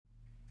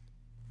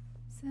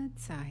Sat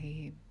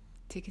Sahib,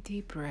 take a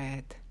deep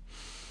breath.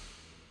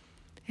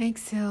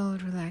 Exhale,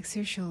 relax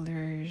your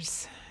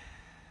shoulders.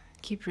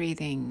 Keep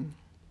breathing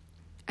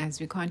as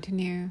we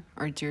continue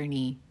our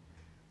journey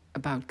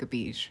about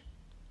Kabir.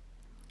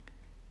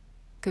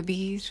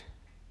 Kabir,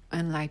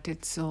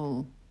 enlightened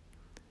soul,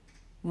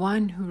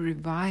 one who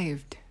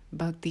revived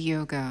Bhakti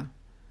Yoga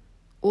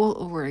all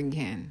over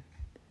again.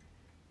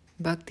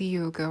 Bhakti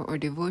Yoga or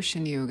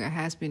devotion yoga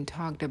has been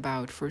talked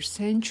about for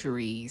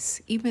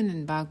centuries, even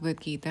in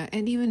Bhagavad Gita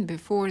and even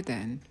before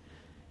then.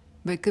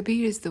 But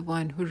Kabir is the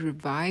one who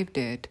revived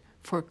it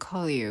for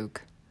Kali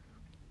Yuga.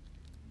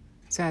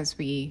 So as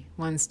we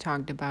once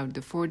talked about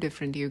the 4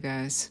 different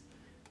yugas,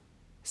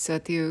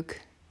 Satyug,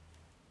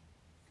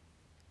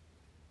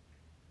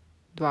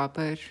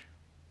 Dwapar,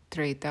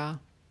 Treta,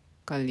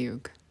 Kali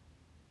Yuga.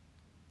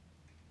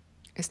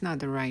 It's not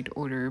the right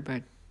order,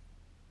 but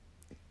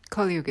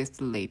Kali Yuga is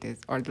the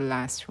latest or the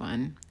last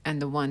one, and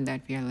the one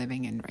that we are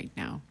living in right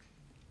now.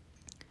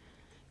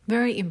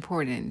 Very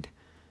important,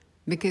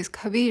 because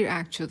Kabir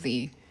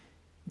actually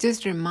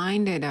just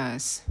reminded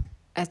us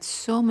at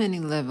so many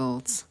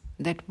levels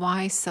that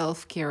why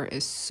self-care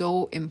is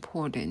so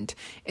important.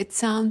 It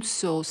sounds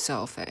so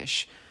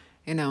selfish,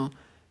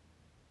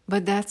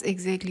 but that's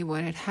exactly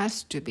what it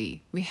has to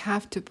be. We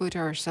have to put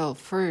ourselves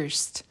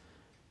first.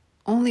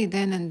 Only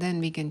then and then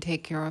we can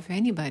take care of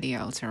anybody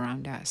else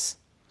around us.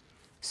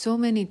 So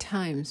many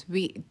times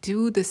we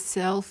do the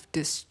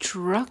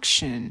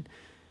self-destruction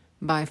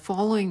by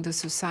following the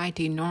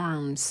society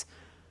norms,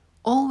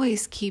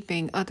 always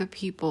keeping other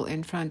people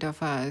in front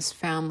of us,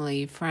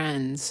 family,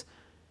 friends,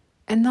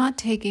 and not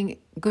taking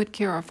good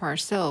care of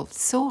ourselves.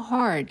 So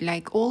hard,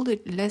 like all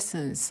the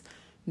lessons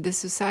the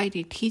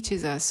society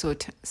teaches us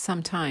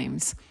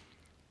sometimes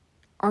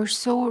are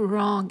so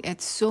wrong at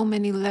so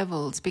many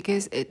levels,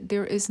 because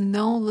there is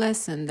no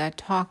lesson that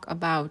talk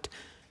about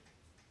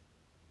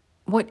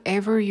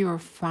whatever you're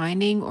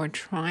finding or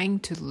trying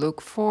to look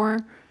for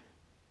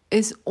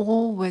is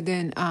all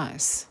within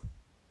us.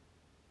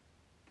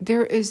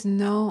 There is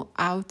no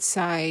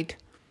outside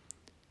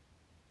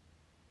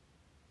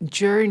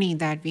journey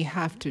that we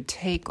have to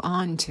take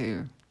on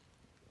to.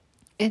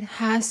 It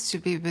has to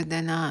be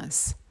within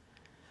us.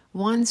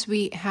 Once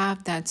we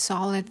have that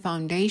solid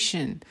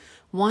foundation,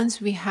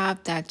 once we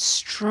have that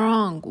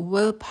strong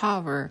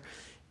willpower,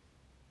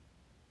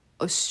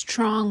 a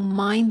strong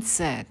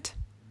mindset,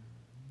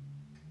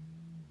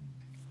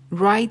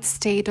 right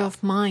state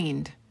of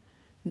mind,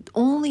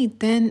 only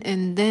then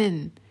and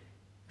then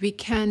we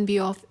can be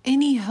of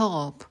any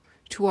help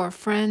to our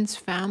friends,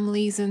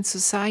 families, and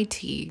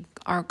society,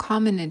 our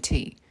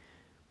community.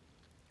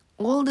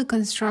 All the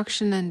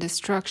construction and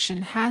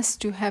destruction has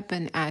to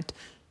happen at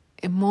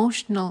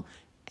emotional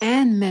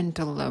and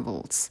mental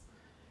levels.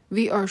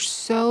 We are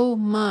so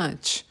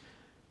much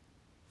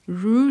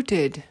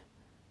rooted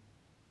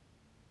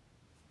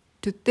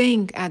to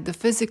think at the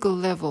physical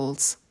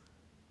levels.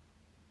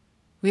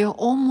 We are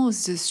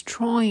almost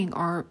destroying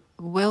our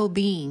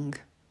well-being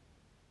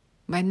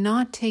by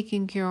not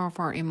taking care of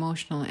our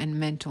emotional and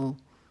mental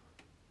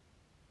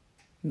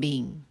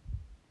being.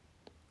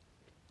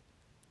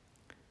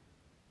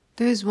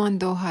 There is one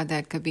doha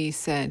that Kabir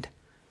said,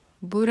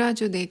 "Bura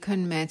jo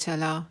dekhan main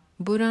chala,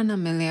 bura na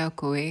milya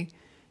koi,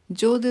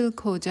 jo dil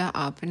khoja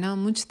apna,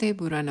 mujhte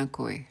bura na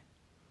koi."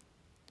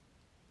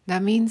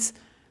 That means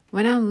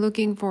when I'm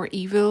looking for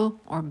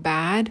evil or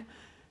bad,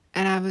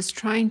 and I was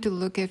trying to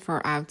look it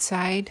for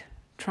outside,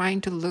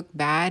 trying to look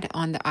bad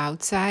on the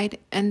outside,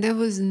 and there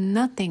was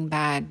nothing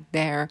bad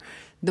there.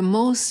 The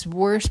most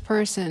worst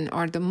person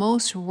or the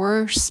most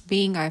worst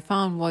being I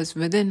found was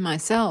within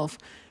myself.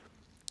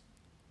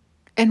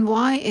 And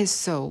why is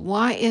so?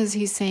 Why is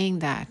he saying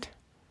that?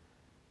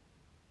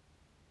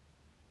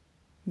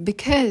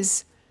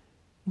 Because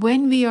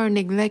when we are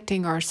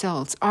neglecting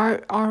ourselves,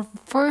 our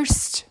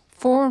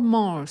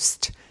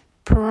foremost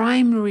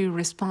primary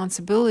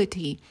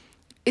responsibility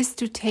is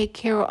to take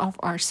care of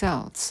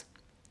ourselves.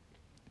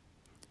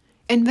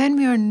 And when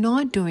we are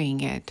not doing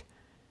it,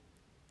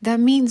 that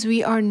means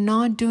we are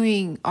not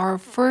doing our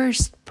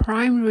first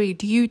primary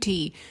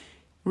duty,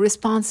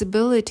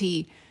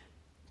 responsibility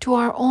to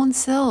our own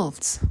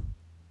selves.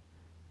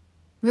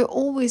 We're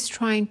always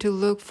trying to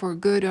look for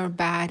good or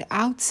bad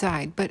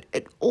outside, but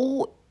it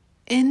all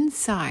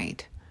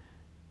inside.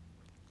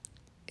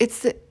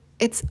 It's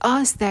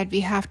us that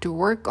we have to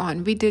work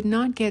on. We did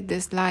not get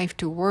this life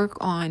to work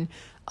on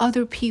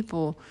other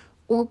people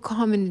or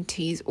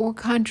communities or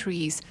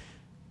countries.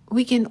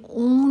 We can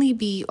only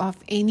be of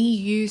any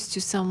use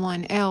to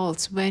someone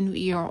else when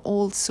we are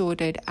all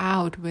sorted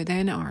out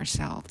within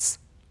ourselves.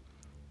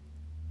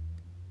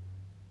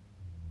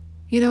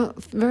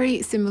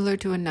 Very similar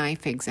to a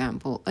knife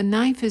example. A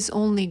knife is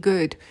only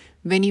good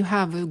when you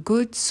have a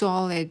good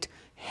solid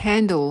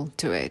handle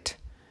to it.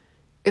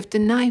 If the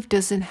knife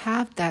doesn't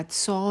have that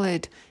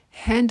solid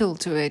handle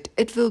to it,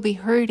 it will be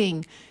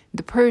hurting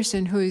the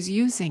person who is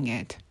using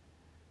it.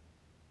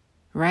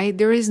 Right?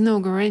 There is no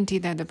guarantee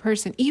that the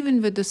person,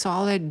 even with the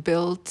solid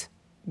built,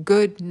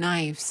 good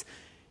knives,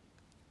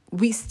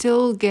 we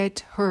still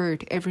get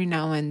hurt every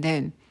now and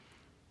then.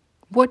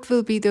 What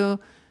will be the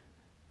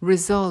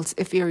results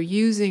if you're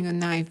using a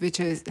knife which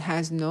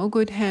has no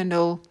good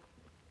handle,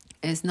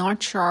 is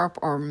not sharp,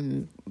 or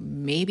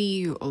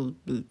maybe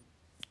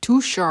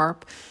too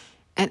sharp,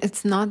 and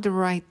it's not the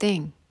right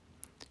thing,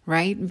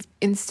 right?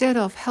 Instead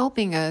of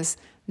helping us,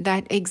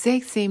 that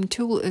exact same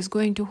tool is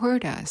going to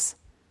hurt us.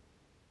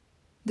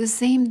 The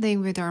same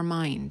thing with our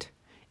mind.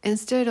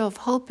 Instead of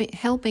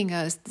helping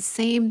us, the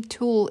same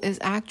tool is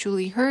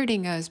actually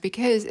hurting us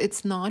because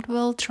it's not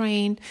well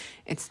trained.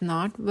 It's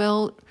not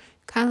well,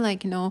 kind of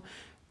like,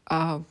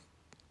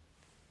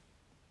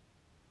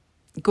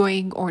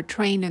 going or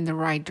trained in the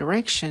right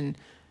direction.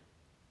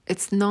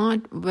 It's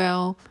not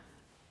well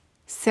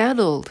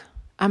settled.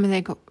 I mean,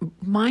 like,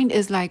 mind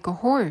is like a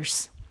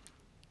horse.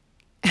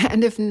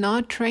 And if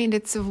not trained,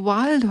 it's a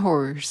wild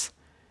horse.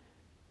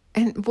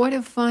 And what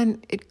a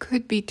fun it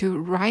could be to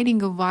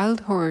riding a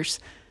wild horse.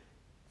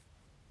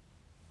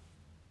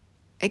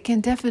 It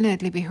can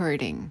definitely be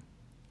hurting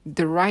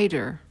the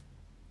rider,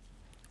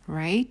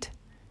 right?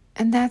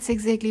 And that's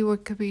exactly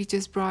what Kabir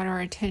just brought our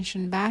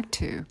attention back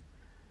to.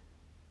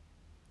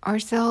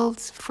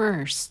 Ourselves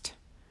first.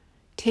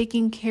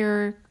 Taking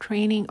care,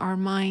 training our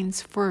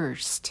minds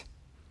first.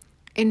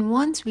 And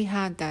once we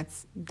had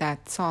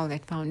that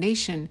solid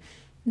foundation,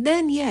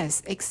 then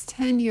yes,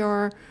 extend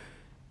your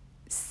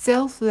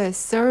selfless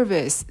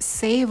service,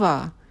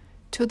 seva,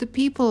 to the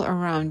people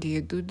around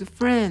you, to the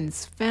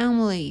friends,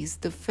 families,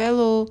 the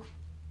fellow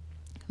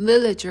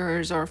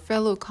villagers or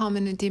fellow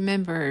community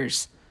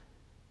members.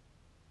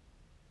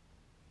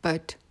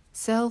 But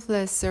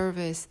selfless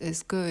service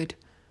is good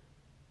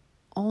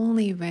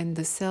only when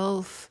the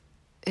self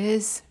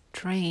is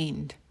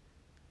trained.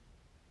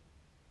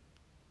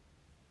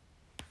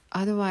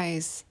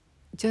 Otherwise,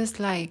 just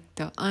like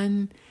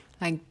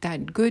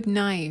that good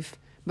knife,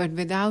 but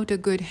without a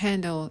good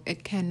handle,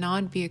 it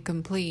cannot be a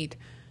complete.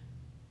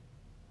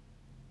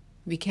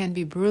 We can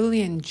be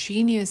brilliant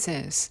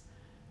geniuses,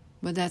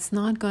 but that's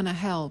not going to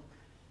help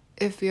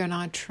if we are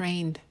not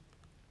trained,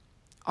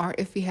 or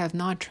if we have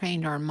not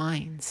trained our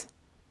minds.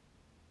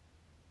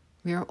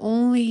 We are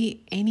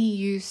only any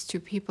use to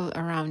people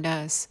around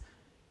us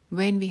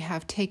when we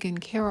have taken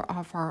care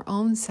of our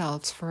own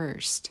selves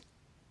first.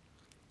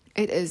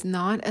 It is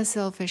not a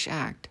selfish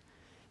act.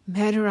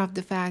 Matter of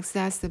the fact,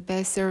 that's the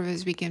best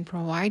service we can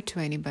provide to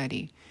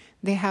anybody.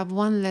 They have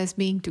one less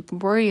being to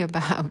worry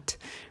about,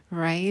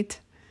 right?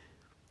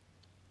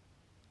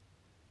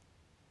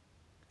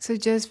 So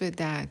just with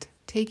that,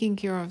 taking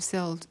care of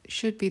self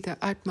should be the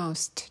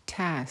utmost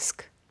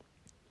task.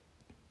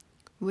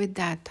 With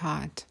that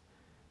thought,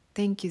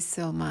 thank you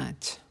so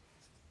much.